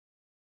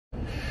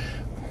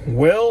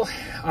Well,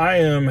 I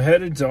am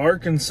headed to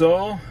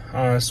Arkansas.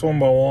 I swung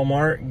by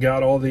Walmart,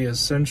 got all the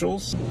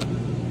essentials,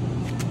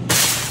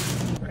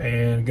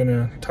 and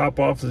gonna top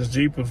off this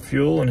Jeep with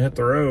fuel and hit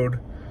the road.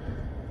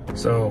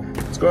 So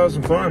let's go have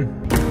some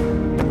fun.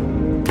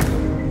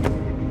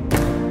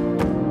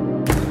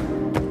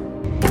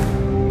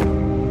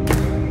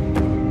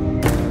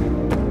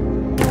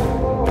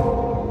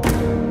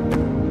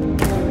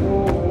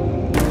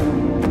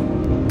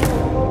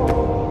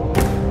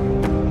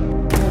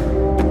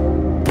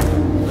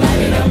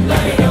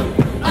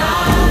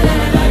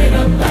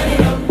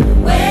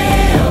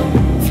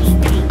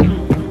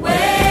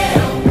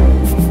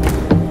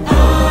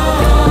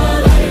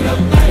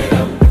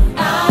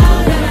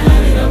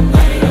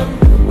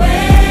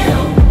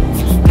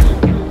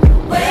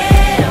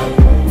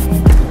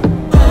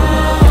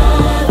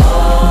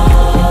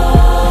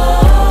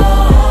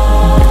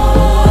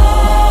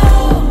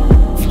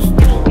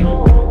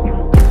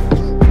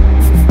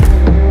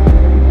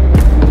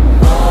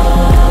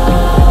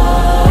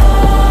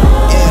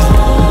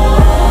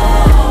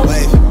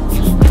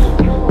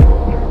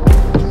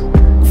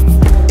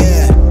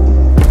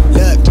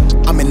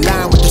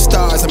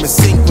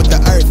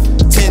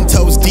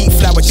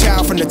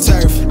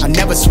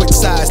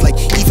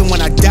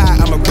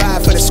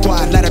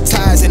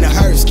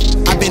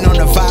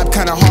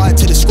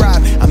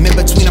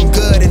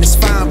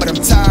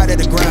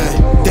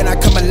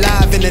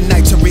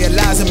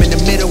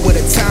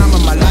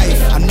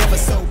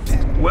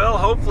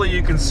 Hopefully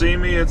you can see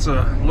me. It's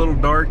a little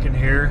dark in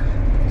here.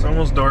 It's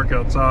almost dark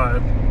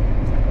outside.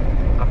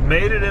 I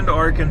made it into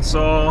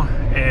Arkansas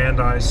and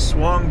I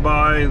swung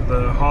by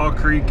the Haw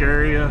Creek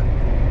area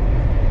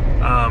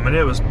and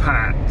it was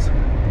packed.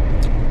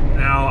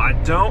 Now I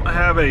don't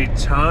have a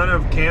ton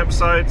of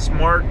campsites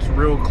marked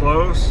real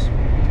close.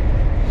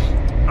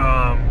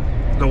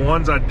 The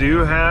ones I do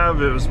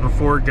have, it was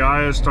before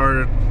Gaia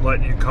started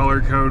letting you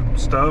color code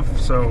stuff,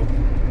 so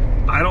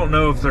I don't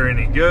know if they're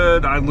any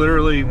good. I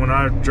literally, when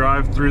I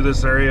drive through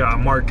this area, I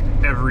mark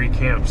every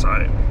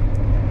campsite.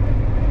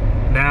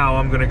 Now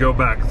I'm gonna go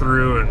back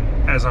through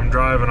and as I'm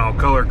driving, I'll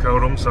color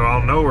code them so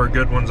I'll know where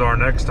good ones are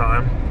next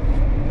time.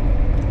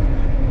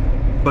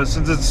 But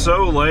since it's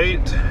so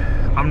late,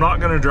 I'm not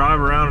gonna drive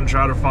around and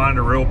try to find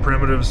a real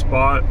primitive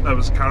spot. That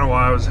was kind of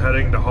why I was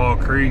heading to Haw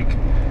Creek.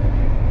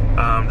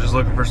 Just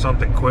looking for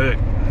something quick.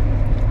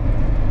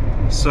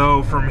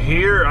 So from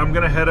here, I'm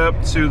gonna head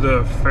up to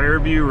the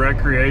Fairview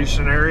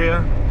Recreation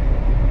area.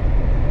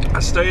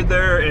 I stayed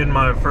there in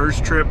my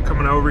first trip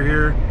coming over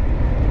here.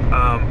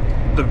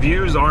 The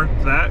views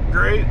aren't that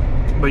great,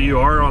 but you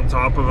are on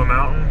top of a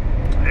mountain.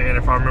 And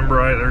if I remember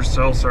right, there's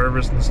cell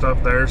service and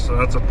stuff there, so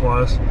that's a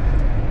plus.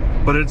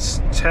 But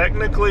it's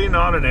technically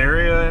not an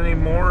area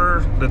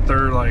anymore that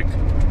they're like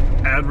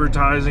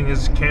advertising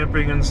as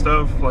camping and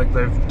stuff. Like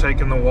they've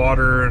taken the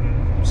water and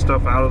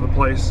stuff out of the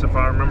place, if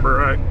I remember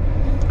right.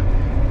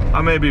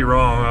 I may be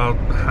wrong,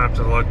 I'll have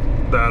to look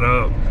that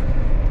up.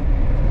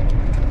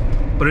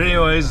 But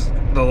anyways,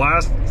 the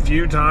last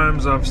few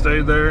times I've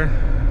stayed there,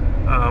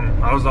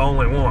 I was the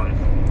only one.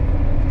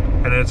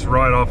 And it's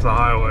right off the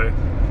highway.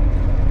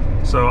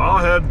 So I'll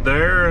head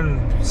there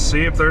and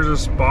see if there's a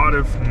spot.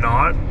 If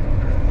not,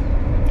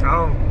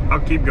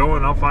 I'll keep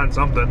going, I'll find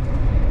something.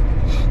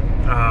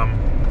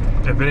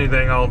 If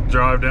anything, I'll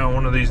drive down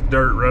one of these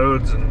dirt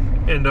roads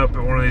and end up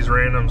at one of these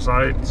random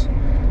sites.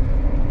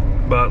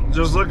 But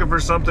just looking for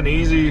something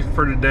easy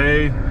for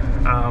today.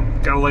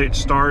 Got a late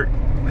start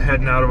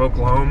heading out of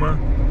Oklahoma.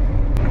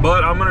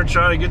 But I'm gonna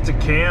try to get to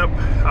camp.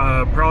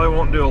 Probably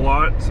won't do a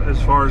lot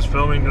as far as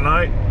filming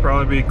tonight.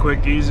 Probably be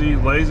quick, easy,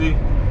 lazy,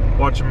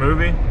 watch a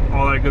movie,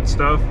 all that good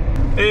stuff.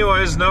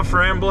 Anyways, enough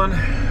rambling.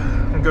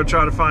 I'm gonna go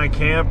try to find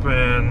camp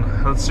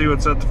and let's see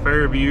what's at the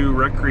Fairview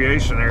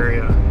Recreation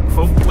area.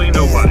 Hopefully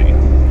nobody.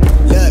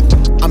 Look,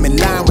 I'm in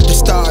line with the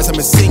stars, I'm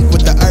in sync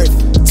with the earth.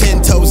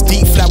 10 toes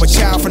deep, flower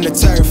child from the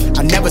turf.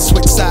 I never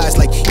switch sides,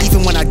 like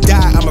even when I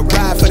die, I'm a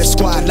ride for the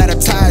squad, light up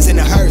tires in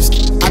a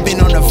hearse. I've been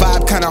on a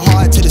vibe, kinda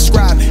hard to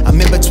describe. I'm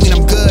in between,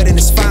 I'm good and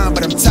it's fine,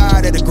 but I'm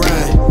tired of the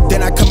grind.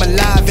 Then I come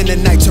alive in the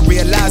night to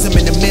realize I'm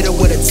in the middle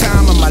of the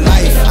time of my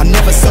life. I'm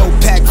never so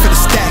packed for the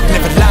stack,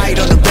 never lied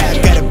on the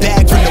rap. Got a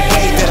bag from the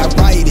way that I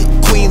write it.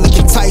 Queen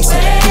looking Tyson,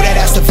 do that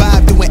ass the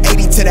vibe, doing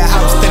 80 to the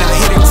house. Then I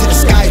hit her to the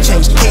sky,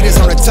 change haters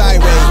on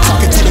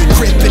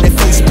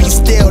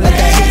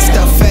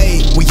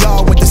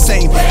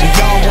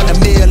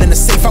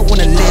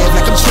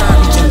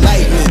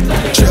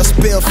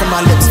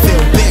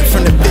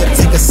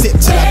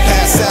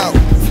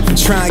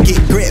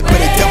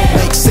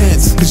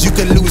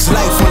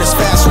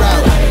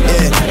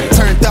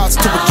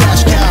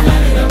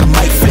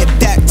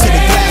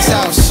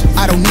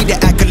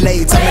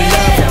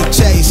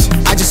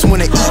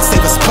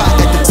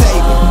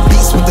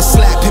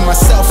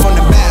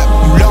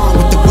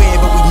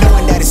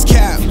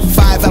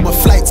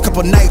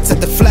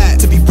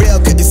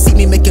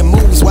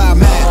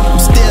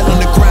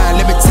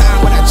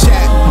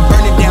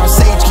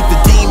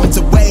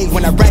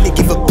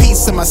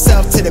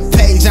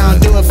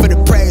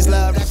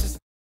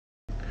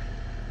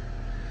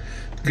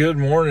Good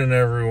morning,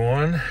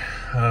 everyone.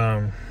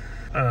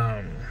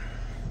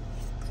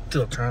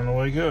 Still trying to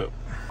wake up.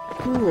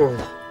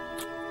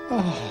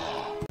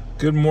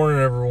 Good morning,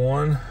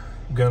 everyone.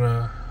 I'm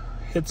gonna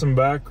hit some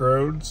back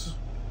roads.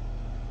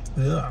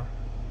 Yeah.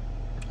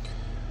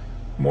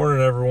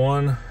 Morning,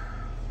 everyone.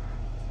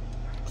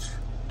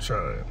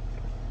 Try it.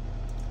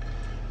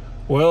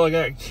 Well, I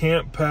got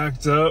camp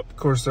packed up. Of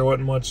course, there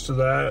wasn't much to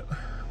that.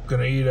 I'm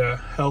gonna eat a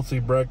healthy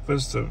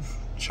breakfast of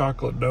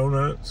chocolate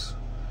donuts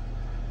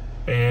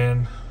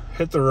and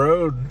hit the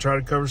road and try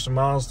to cover some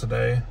miles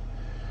today.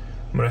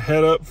 I'm gonna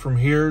head up from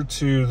here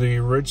to the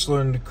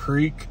Richland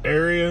Creek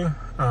area,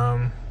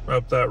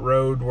 up that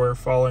road where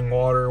Falling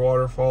Water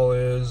waterfall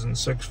is and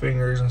Six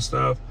Fingers and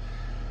stuff,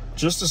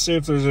 just to see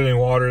if there's any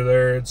water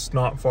there. It's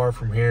not far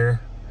from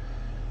here.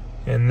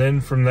 And then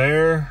from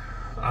there,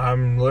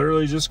 I'm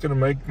literally just gonna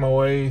make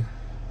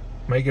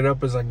it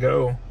up as I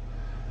go.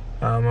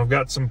 I've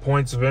got some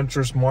points of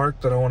interest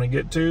marked that I want to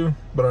get to,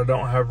 but I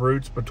don't have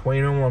routes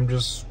between them. I'm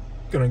just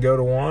gonna go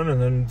to one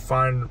and then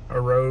find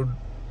a road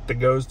that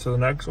goes to the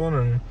next one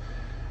and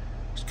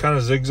just kind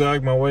of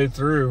zigzag my way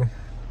through.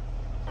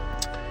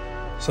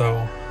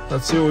 So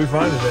let's see what we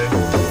find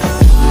today.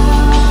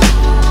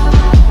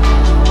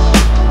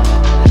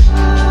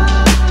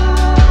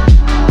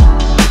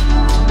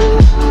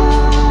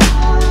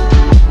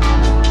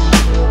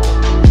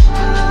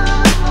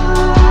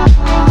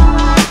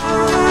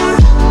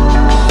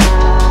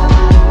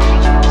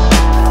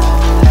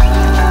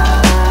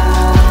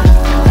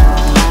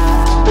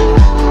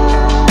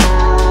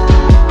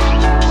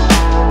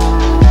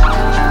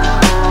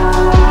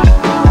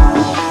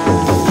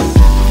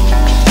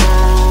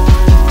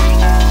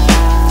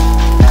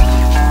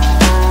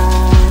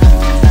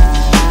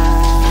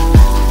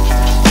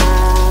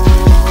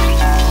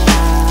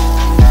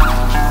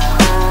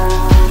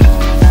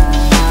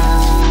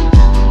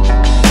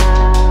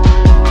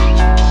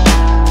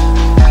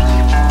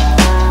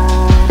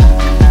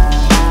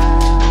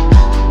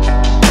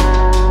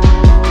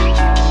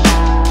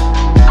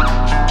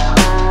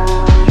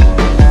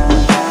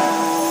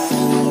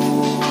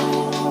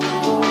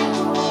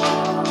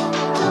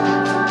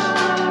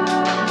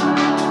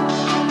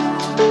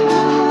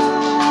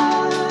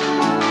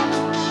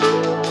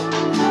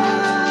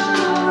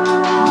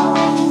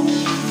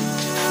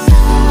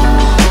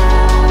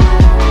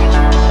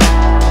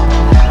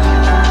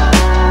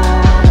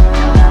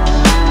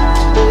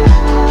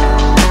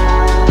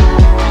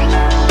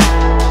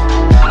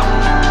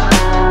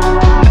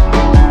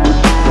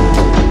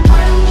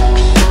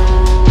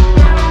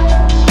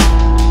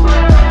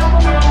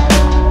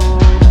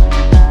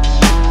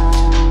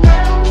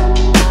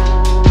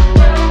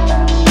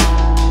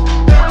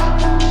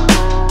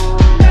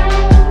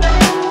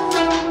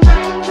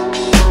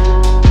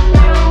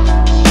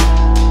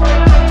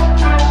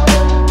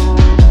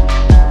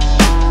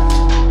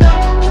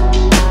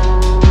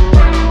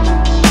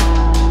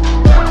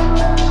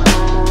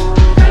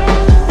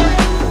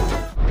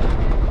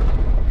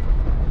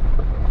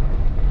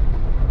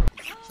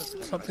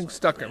 Something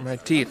stuck in my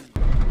teeth.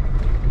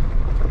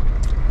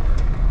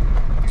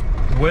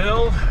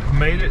 Well,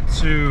 made it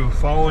to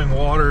Falling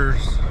Waters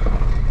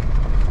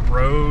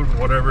Road,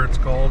 whatever it's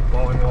called,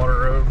 Falling Water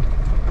Road.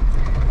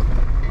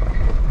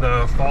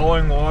 The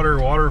Falling Water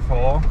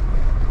waterfall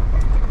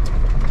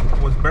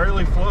was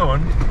barely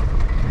flowing.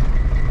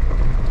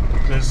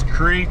 This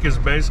creek is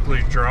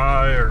basically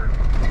dry, or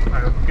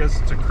I guess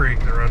it's a creek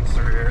that runs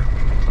through here.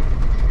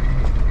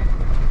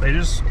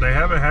 They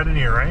haven't had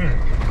any rain.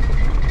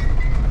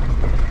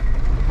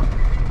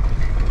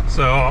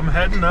 So I'm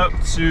heading up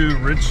to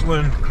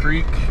Richland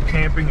Creek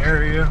camping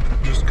area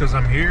just because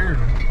I'm here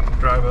and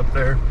drive up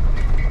there.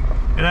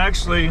 And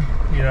actually,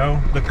 you know,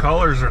 the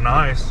colors are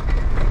nice.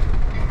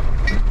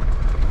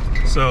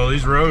 So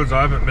these roads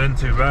I haven't been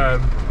too bad.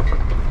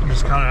 I'm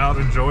just kind of out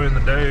enjoying the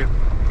day.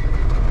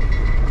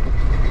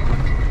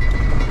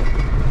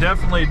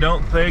 Definitely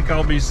don't think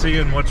I'll be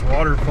seeing much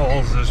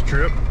waterfalls this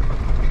trip.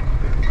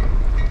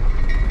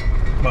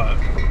 But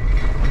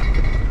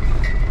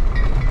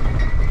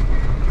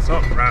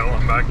something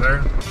rattling back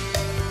there.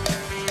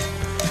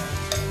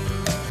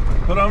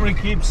 But I'm gonna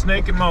keep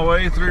snaking my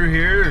way through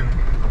here and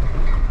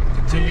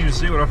continue to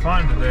see what I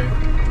find today.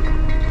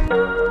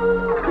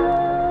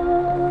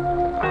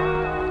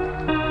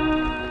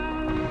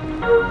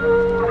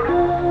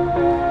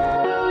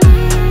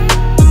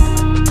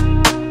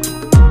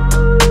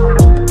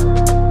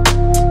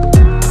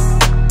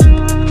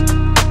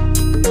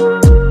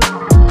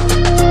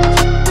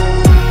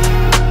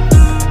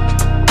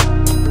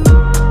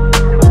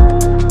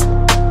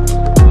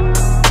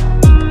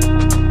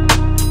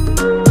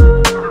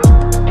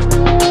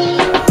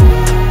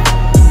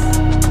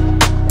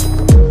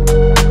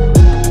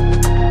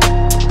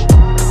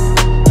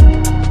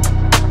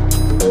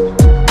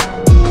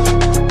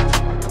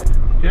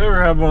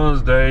 One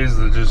of those days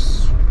that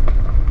just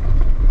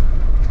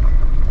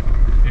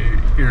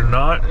you're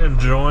not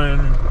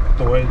enjoying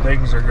the way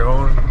things are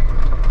going.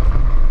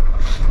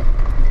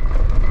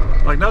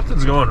 Like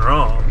nothing's going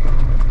wrong,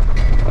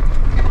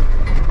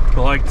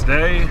 but like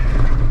today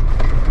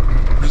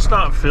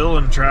not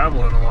feeling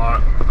traveling a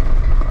lot.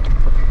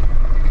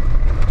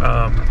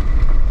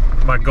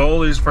 My goal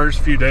these first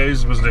few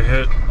days was to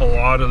hit a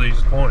lot of these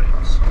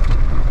points.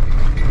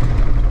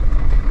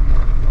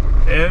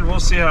 And we'll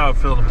see how I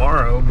feel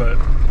tomorrow, but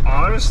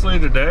honestly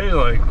today,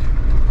 like,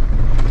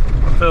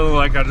 I feel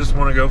like I just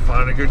want to go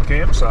find a good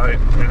campsite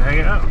and hang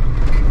out.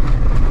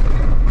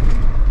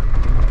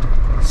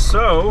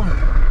 So,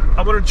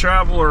 I'm going to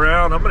travel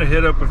around. I'm going to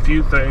hit up a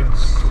few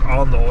things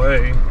on the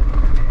way.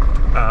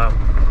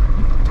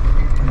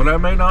 But I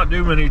may not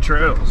do many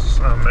trails.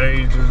 I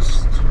may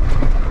just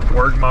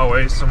work my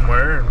way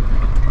somewhere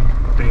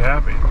and be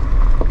happy.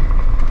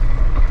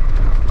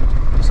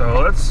 So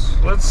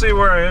let's see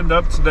where I end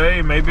up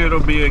today. Maybe it'll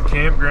be a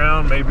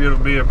campground, maybe it'll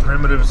be a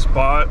primitive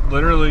spot.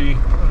 Literally,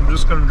 I'm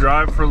just gonna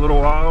drive for a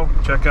little while,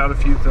 check out a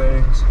few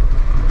things,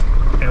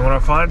 and when I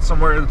find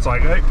somewhere that's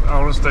like, hey, I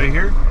want to stay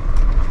here,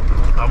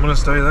 I'm gonna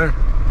stay there.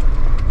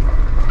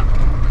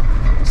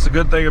 It's a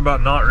good thing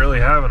about not really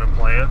having a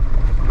plan.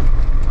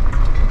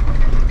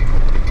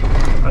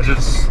 I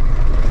just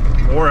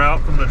wore out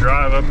from the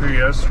drive up here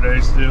yesterday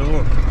still,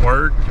 and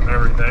work and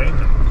everything.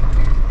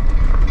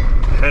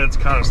 Head's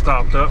kind of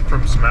stopped up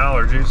from some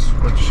allergies,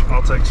 which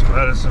I'll take some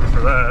medicine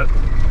for that.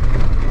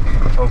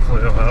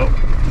 Hopefully it'll help.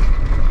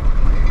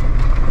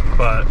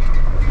 But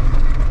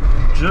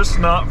just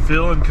not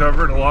feeling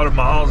covered a lot of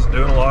miles,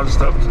 doing a lot of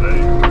stuff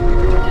today.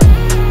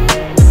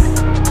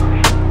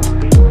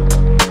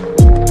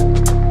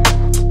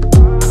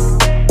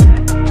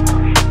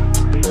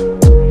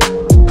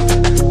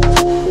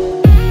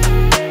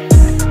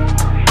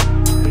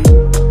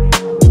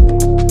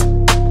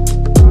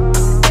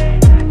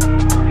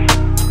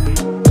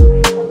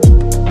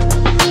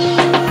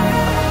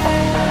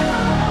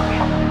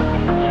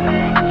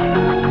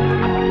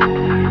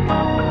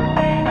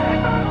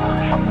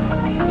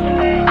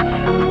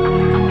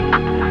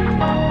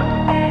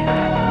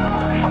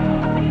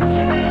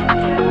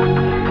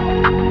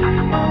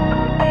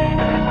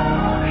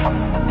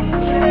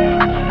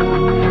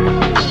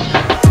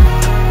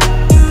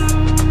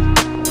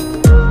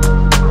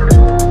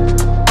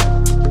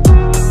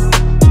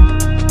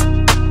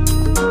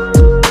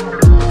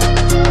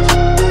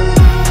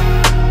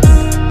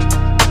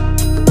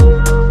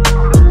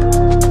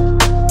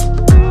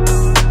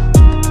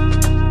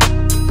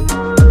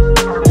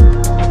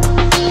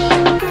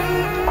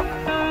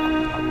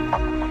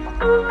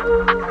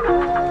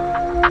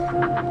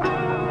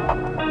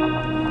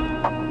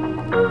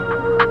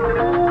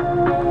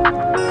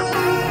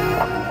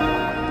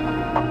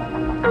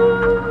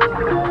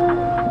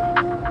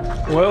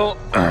 Well,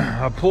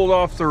 I pulled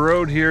off the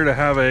road here to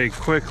have a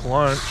quick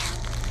lunch.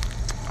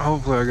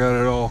 Hopefully I got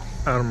it all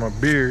out of my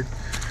beard.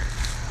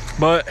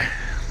 But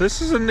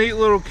this is a neat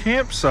little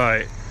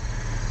campsite.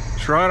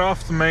 It's right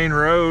off the main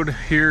road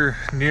here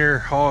near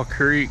Haw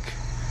Creek.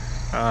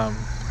 I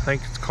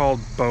think it's called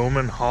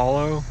Bowman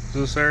Hollow,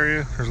 this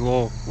area. There's a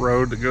little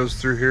road that goes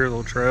through here, a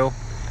little trail.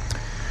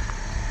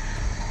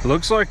 It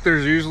looks like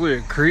there's usually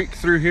a creek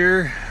through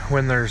here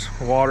when there's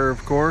water,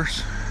 of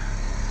course.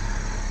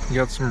 You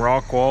got some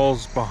rock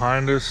walls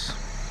behind us.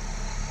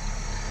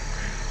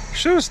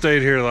 Should have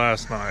stayed here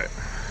last night.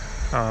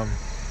 And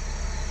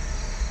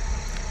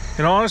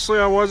honestly,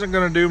 I wasn't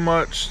going to do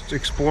much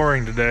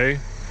exploring today,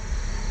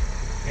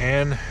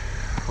 and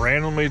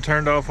randomly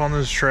turned off on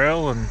this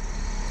trail, and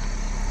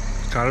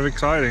it's kind of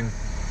exciting.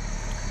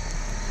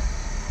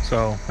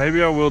 So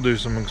maybe I will do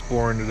some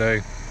exploring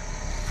today.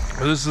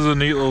 This is a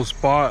neat little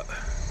spot,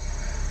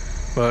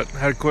 but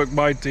had a quick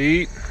bite to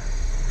eat.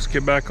 Let's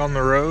get back on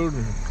the road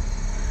and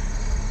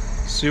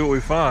see what we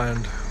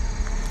find.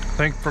 I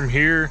think from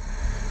here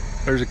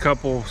there's a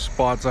couple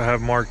spots I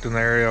have marked in the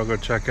area I'll go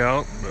check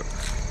out, but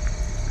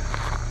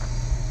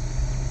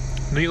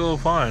neat little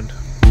find.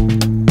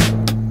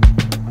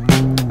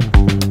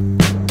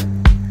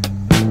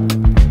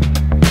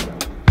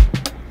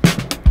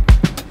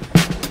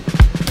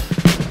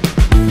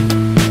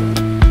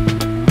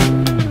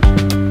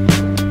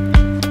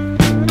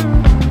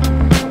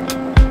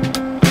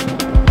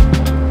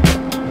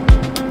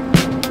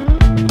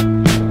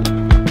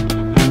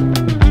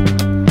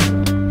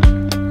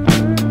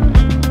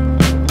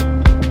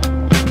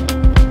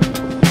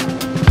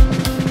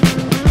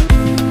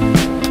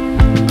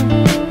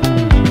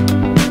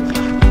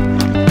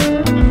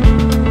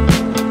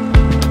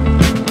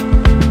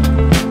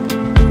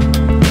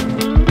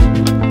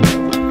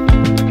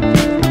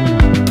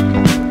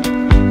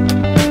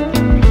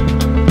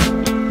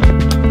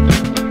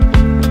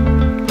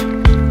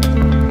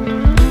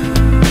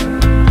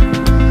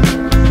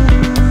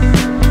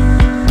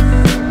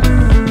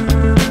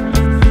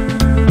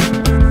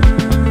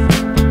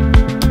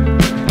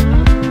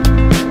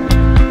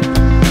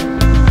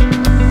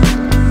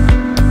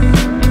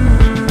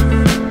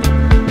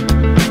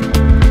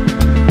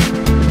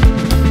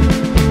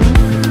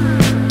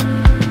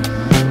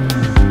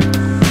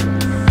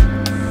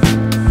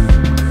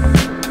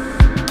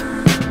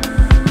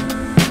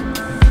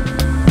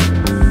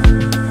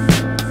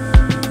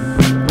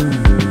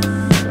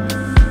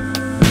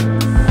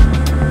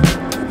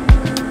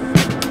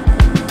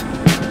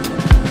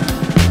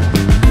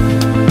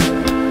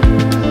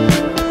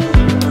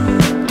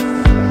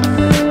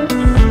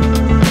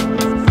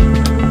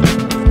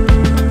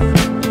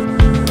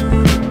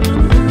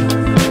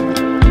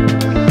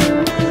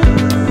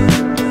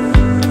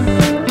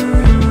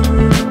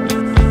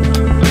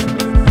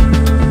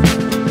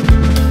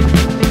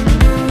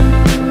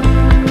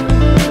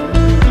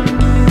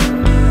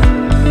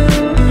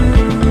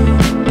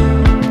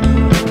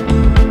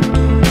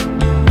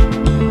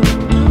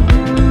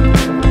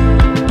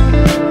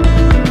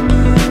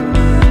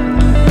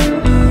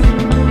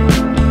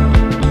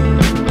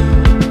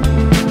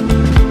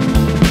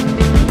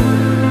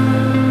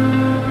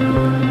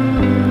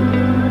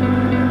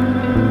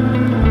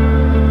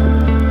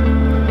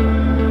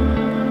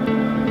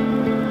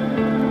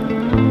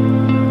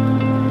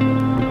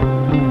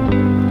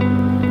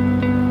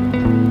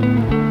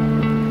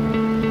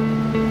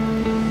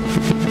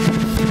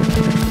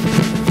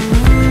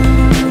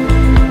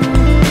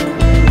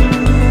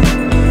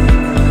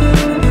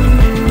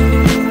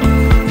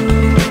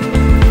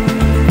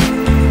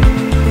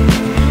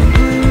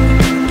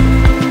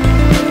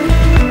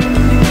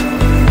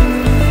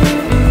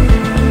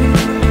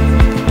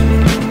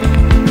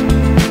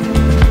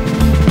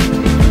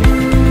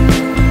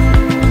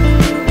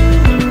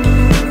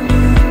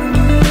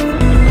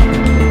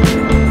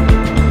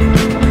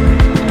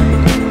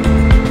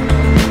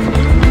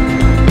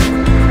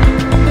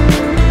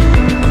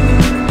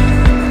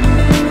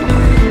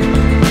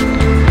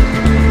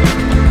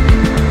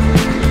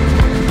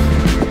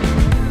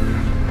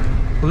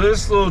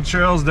 little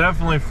trail is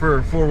definitely for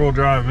a four-wheel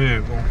drive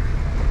vehicle.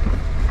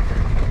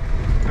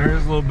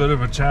 There's a little bit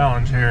of a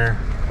challenge here.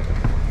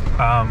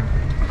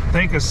 I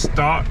think a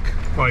stock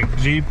like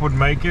Jeep would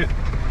make it,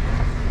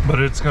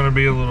 but it's going to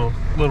be a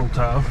little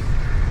tough.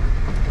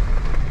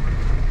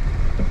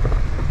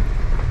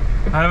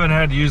 I haven't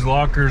had to use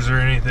lockers or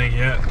anything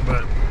yet,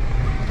 but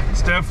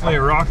it's definitely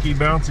a rocky,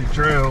 bouncy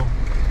trail,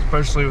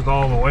 especially with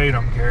all the weight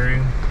I'm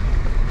carrying.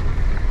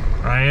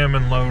 I am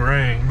in low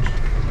range.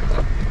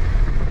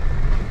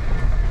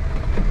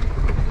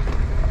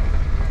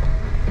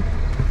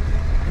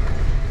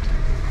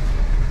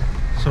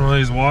 Some of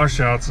these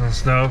washouts and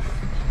stuff,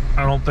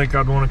 I don't think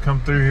I'd want to come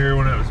through here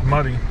when it was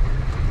muddy.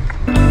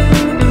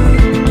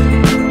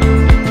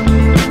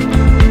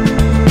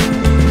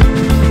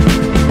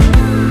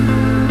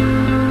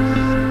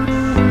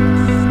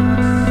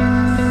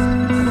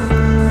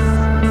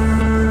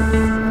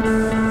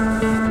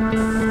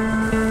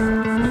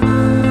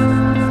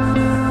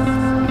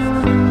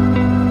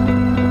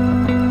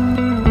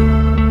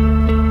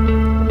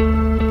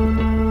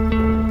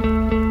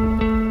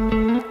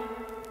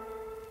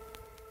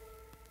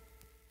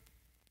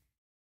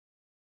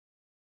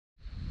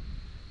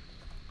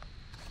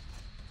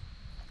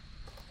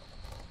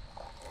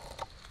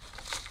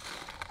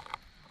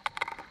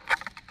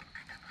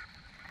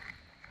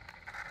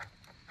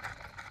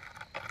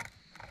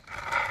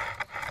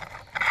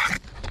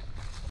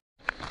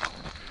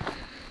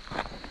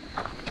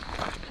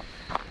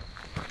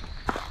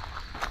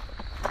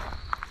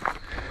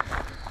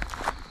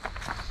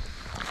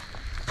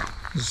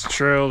 This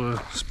trail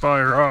to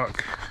Spy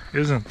Rock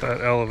isn't that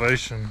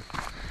elevation,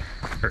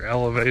 or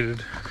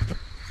elevated,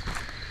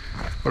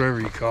 whatever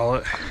you call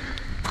it.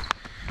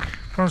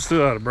 I'm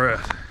still out of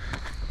breath,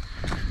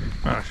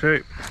 out of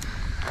shape.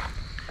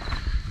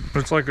 But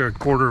it's like a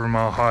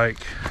quarter-of-a-mile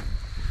hike,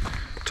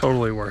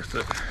 totally worth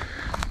it.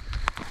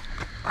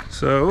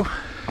 So,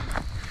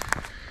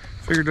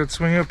 figured I'd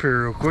swing up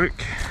here real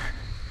quick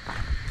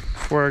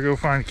before I go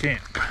find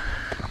camp.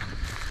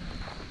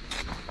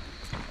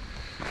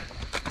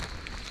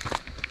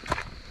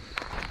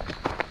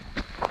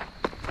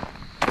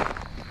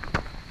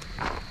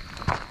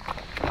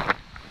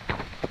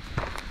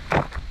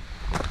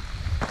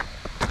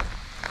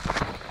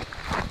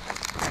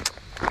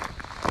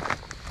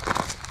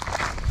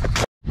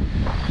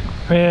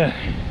 Man,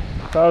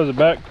 if I was a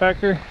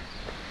backpacker,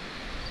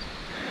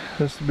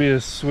 this would be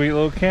a sweet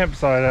little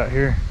campsite out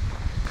here.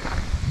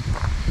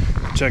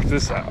 Check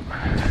this out.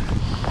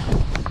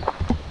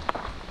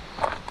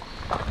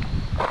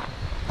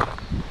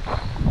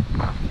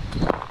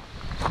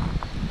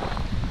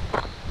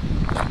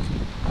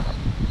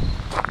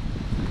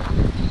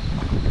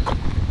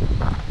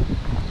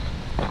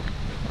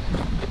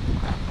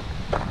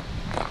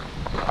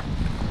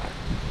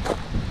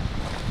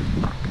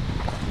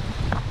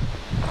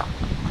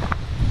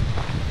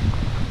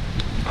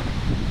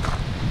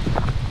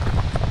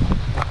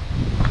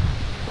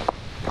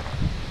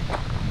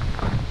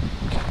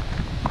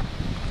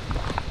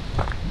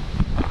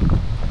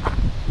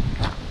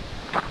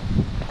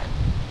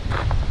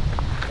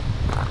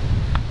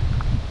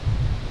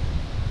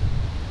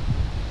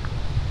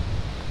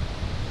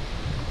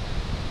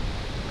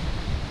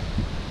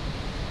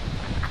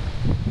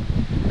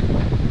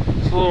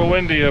 It's a little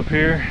windy up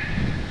here,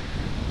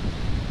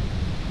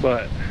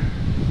 but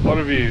what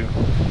a view,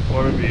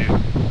 what a view.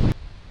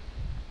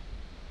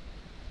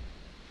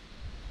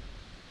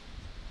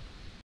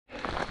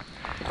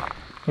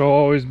 It'll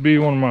always be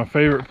one of my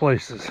favorite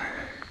places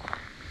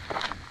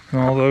in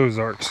all the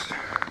Ozarks.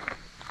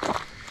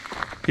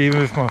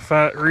 Even if my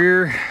fat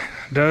rear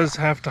does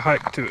have to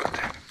hike to it.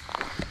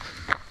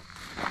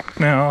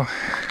 Now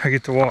I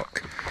get to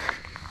walk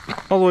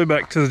all the way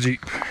back to the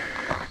Jeep,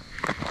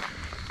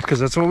 because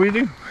that's what we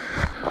do.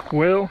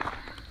 Well,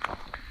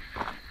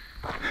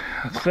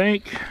 I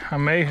think I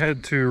may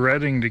head to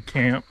Redding to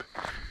camp.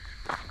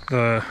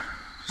 The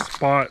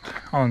spot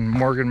on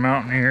Morgan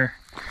Mountain here.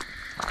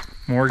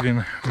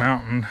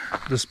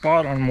 The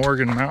spot on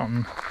Morgan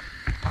Mountain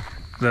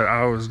that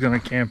I was gonna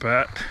camp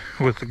at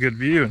with a good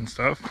view and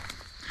stuff.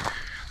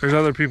 There's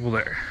other people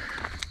there.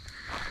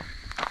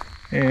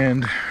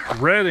 And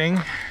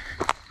Redding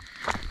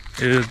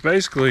is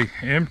basically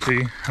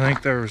empty. I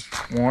think there was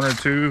 1 or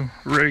 2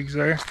 rigs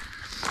there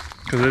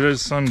because it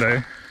is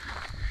Sunday.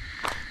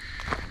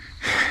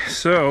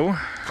 So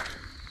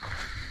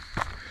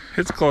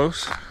it's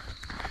close,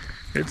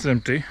 it's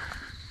empty.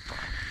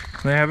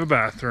 They have a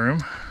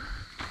bathroom,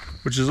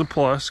 which is a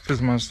plus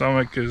because my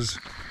stomach is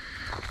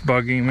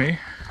bugging me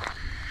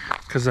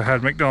because I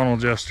had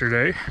McDonald's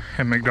yesterday,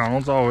 and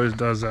McDonald's always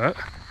does that.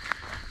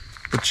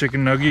 The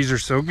chicken nuggies are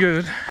so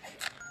good.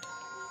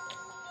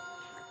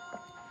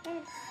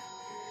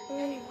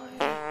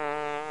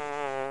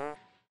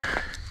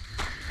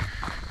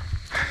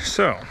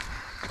 So,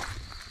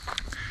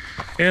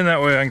 and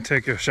that way I can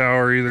take a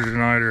shower either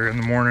tonight or in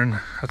the morning.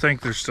 I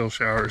think there's still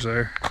showers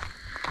there.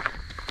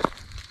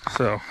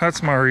 So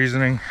that's my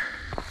reasoning.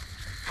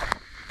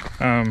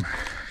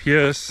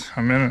 Yes,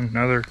 I'm in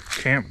another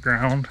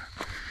campground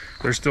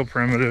they're still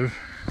primitive.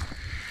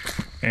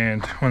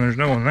 And when there's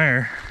no one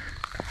there,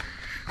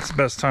 it's the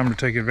best time to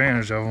take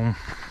advantage of them.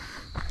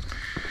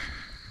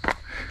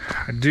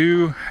 I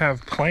do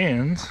have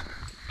plans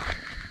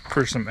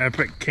for some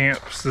epic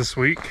camps this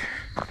week,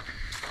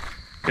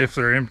 if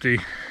they're empty.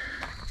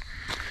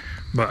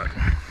 But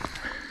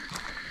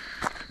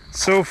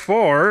so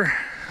far,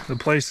 the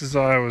places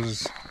I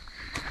was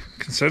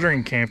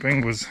considering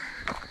camping was,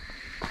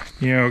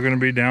 you know, gonna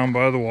be down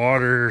by the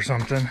water or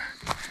something.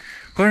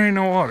 But there ain't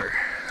no water.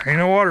 There ain't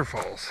no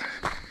waterfalls.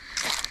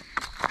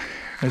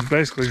 It's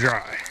basically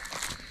dry.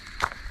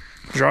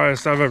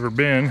 Driest I've ever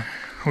been,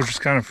 which is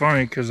kind of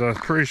funny because I was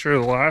pretty sure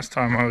the last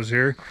time I was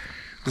here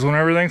was when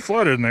everything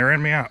flooded and they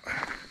ran me out.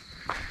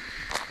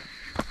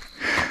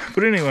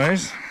 But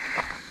anyways,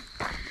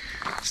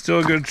 still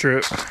a good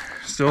trip,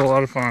 still a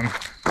lot of fun.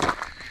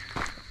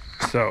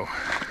 So,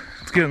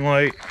 it's getting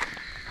late.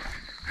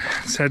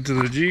 Let's head to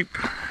the Jeep,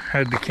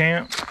 head to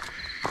camp.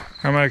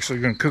 I'm actually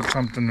gonna cook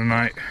something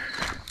tonight.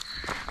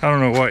 I don't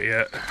know what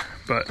yet,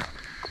 but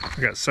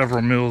I got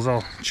several meals,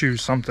 I'll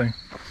choose something.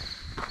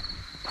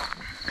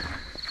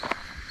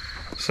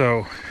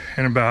 So,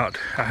 in about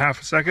a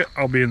half a second,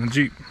 I'll be in the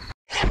Jeep.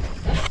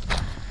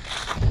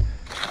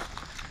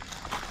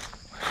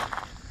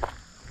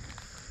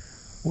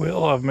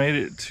 Well, I've made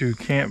it to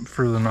camp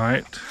for the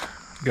night.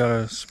 Got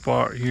a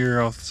spot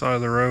here off the side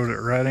of the road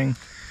at Redding.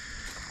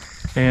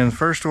 And the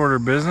first order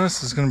of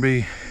business is gonna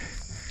be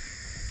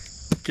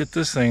get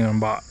this thing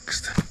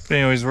unboxed. But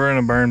anyways, we're in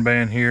a burn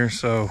ban here,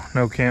 so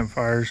no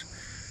campfires.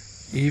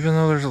 Even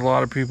though there's a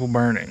lot of people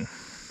burning.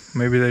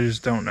 Maybe they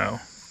just don't know,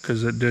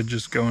 because it did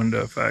just go into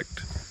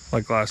effect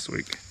like last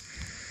week.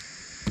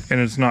 And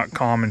it's not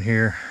common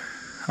here.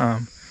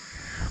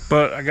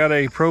 But I got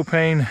a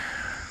propane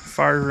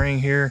fire ring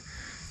here.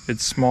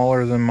 It's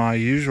smaller than my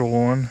usual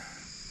one.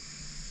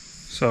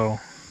 So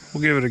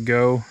we'll give it a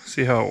go,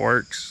 see how it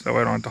works. That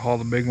way I don't have to haul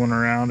the big one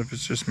around if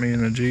it's just me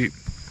and the Jeep.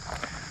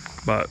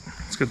 But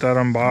let's get that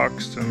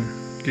unboxed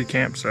and get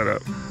camp set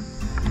up.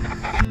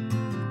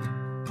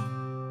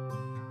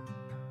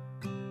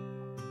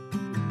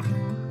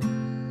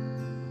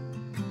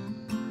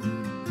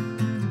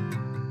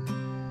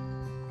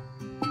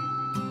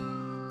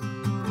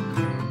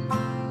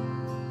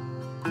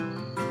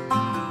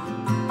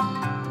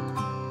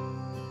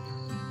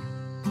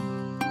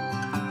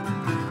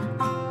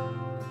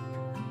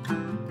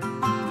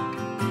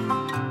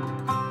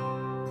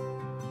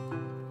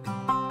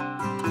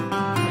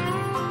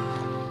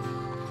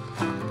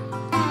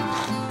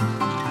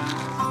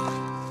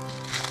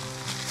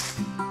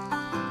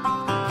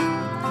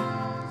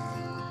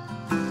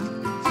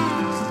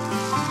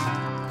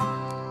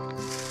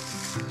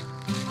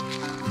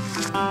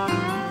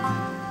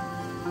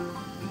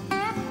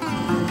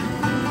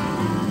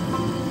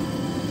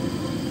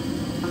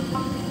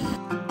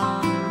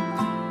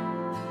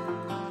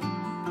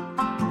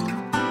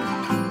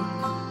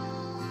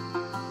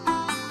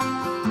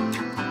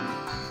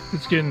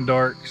 It's getting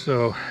dark,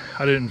 so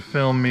I didn't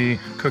film me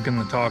cooking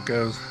the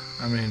tacos.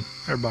 I mean,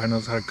 everybody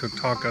knows how to cook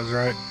tacos,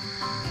 right?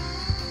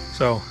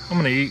 So I'm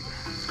gonna eat,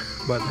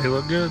 but they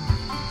look good.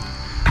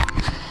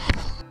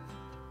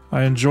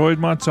 I enjoyed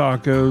my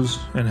tacos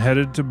and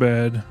headed to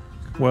bed.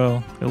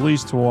 Well, at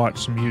least to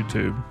watch some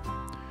YouTube.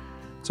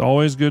 It's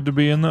always good to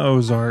be in the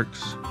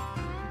Ozarks.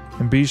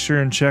 And be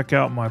sure and check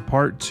out my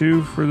part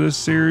 2 for this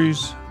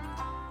series,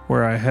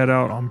 where I head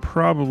out on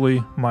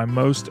probably my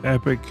most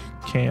epic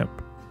camp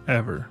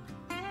ever.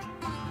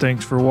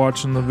 Thanks for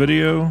watching the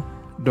video.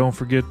 Don't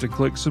forget to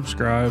click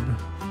subscribe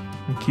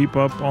and keep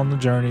up on the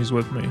journeys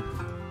with me.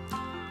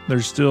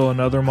 There's still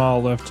another mile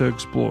left to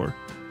explore.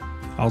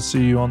 I'll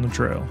see you on the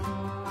trail.